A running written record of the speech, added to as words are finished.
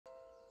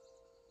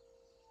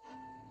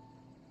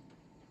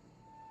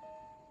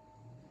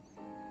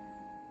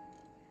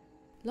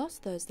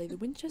Last Thursday, the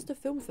Winchester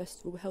Film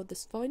Festival held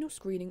this final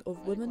screening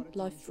of Women,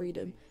 Life,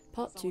 Freedom,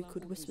 Part 2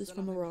 called Whispers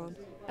from Iran,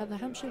 at the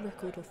Hampshire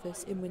Record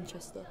Office in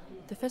Winchester.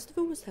 The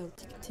festival was held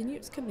to continue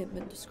its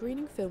commitment to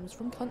screening films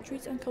from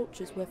countries and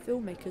cultures where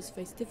filmmakers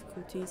face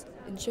difficulties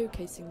in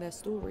showcasing their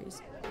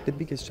stories. The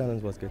biggest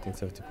challenge was getting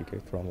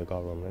certificate from the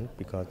government,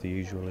 because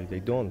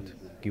they don't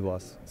give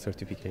us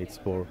certificates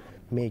for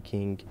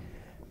making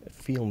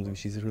films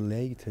which is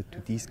related to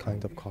these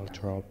kind of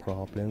cultural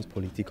problems,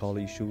 political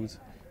issues,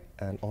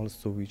 and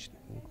also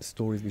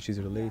stories which is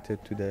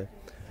related to the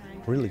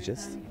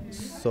religious.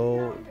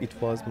 So it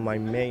was my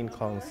main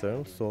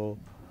concern, so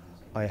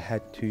I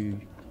had to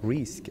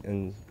risk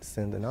and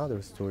send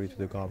another story to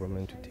the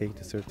government to take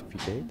the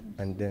certificate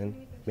and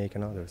then make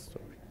another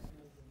story.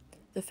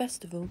 The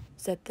festival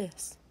said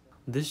this.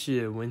 This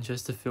year,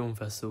 Winchester Film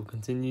Festival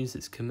continues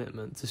its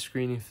commitment to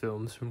screening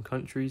films from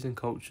countries and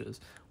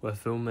cultures where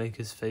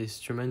filmmakers face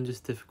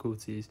tremendous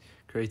difficulties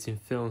creating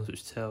films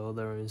which tell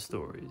their own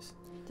stories.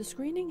 The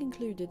screening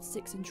included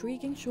 6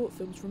 intriguing short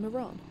films from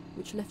Iran,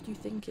 which left you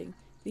thinking.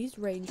 These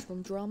range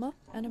from drama,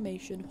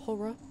 animation,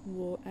 horror,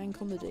 war and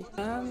comedy.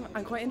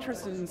 I'm quite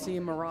interested in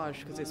seeing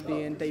Mirage because it's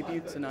being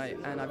debuted tonight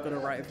and I've got to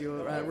write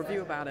a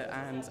review about it,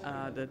 and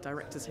the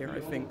director's here, I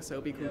think, so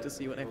it'll be cool to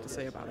see what they have to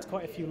say about it. There's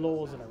quite a few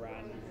laws in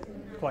Iran,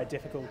 quite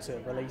difficult to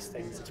release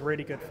things. It's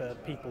really good for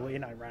people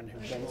in Iran who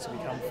want to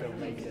become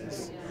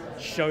filmmakers,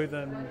 show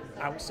them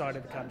outside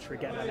of the country,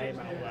 get their name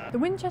out there. The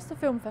Winchester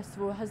Film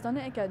Festival has done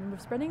it again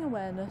with spreading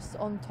awareness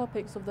on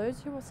topics of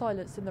those who are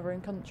silenced in their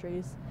own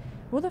countries.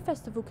 Will the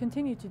festival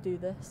continue to do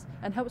this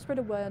and help spread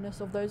awareness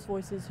of those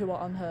voices who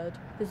are unheard?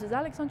 This is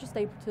Alexandra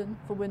Stapleton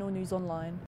for Win All News Online.